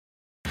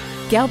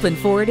Galpin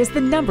Ford is the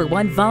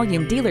 #1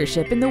 volume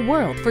dealership in the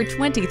world for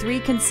 23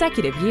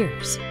 consecutive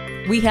years.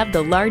 We have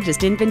the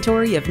largest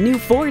inventory of new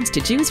Fords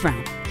to choose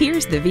from.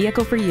 Here's the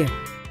vehicle for you.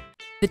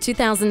 The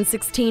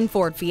 2016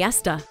 Ford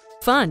Fiesta.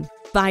 Fun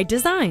by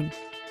design.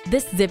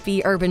 This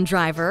zippy urban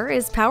driver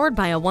is powered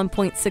by a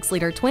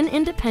 1.6-liter twin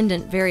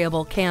independent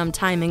variable cam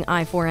timing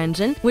i4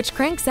 engine, which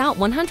cranks out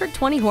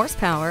 120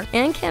 horsepower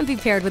and can be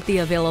paired with the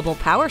available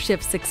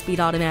PowerShift 6-speed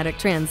automatic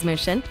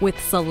transmission with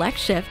Select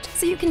Shift,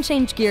 so you can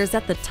change gears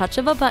at the touch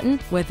of a button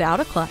without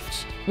a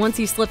clutch. Once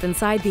you slip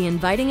inside the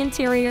inviting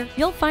interior,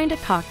 you'll find a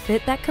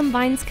cockpit that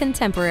combines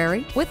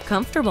contemporary with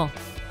comfortable.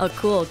 A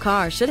cool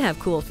car should have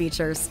cool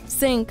features.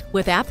 Sync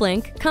with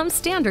AppLink comes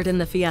standard in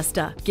the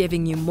Fiesta,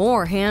 giving you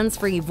more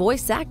hands-free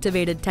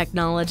voice-activated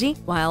technology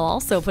while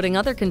also putting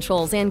other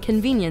controls and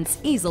convenience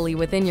easily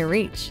within your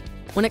reach.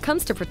 When it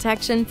comes to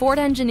protection, Ford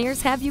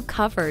engineers have you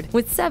covered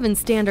with 7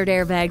 standard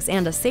airbags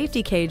and a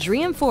safety cage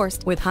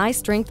reinforced with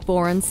high-strength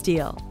boron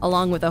steel,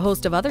 along with a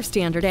host of other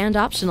standard and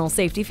optional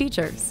safety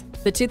features.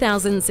 The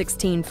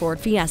 2016 Ford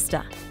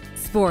Fiesta.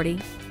 Sporty,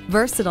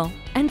 versatile,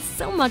 and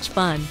so much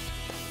fun.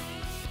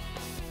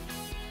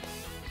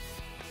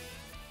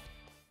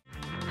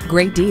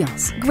 Great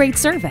deals, great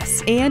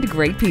service, and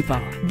great people.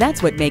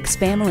 That's what makes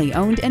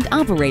family-owned and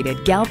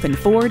operated Galpin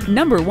Ford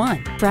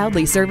 #1.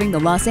 Proudly serving the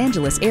Los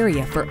Angeles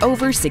area for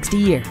over 60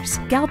 years.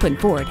 Galpin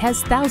Ford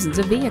has thousands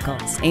of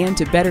vehicles, and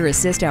to better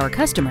assist our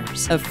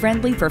customers, a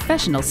friendly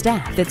professional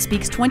staff that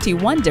speaks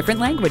 21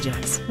 different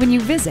languages. When you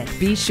visit,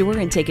 be sure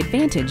and take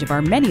advantage of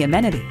our many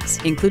amenities,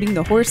 including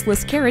the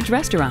horseless carriage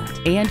restaurant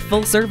and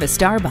full-service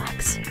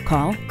Starbucks.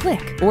 Call,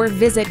 click, or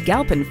visit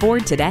Galpin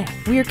Ford today.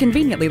 We are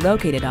conveniently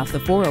located off the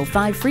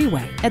 405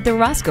 freeway at the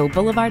Roscoe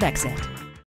Blvd exit.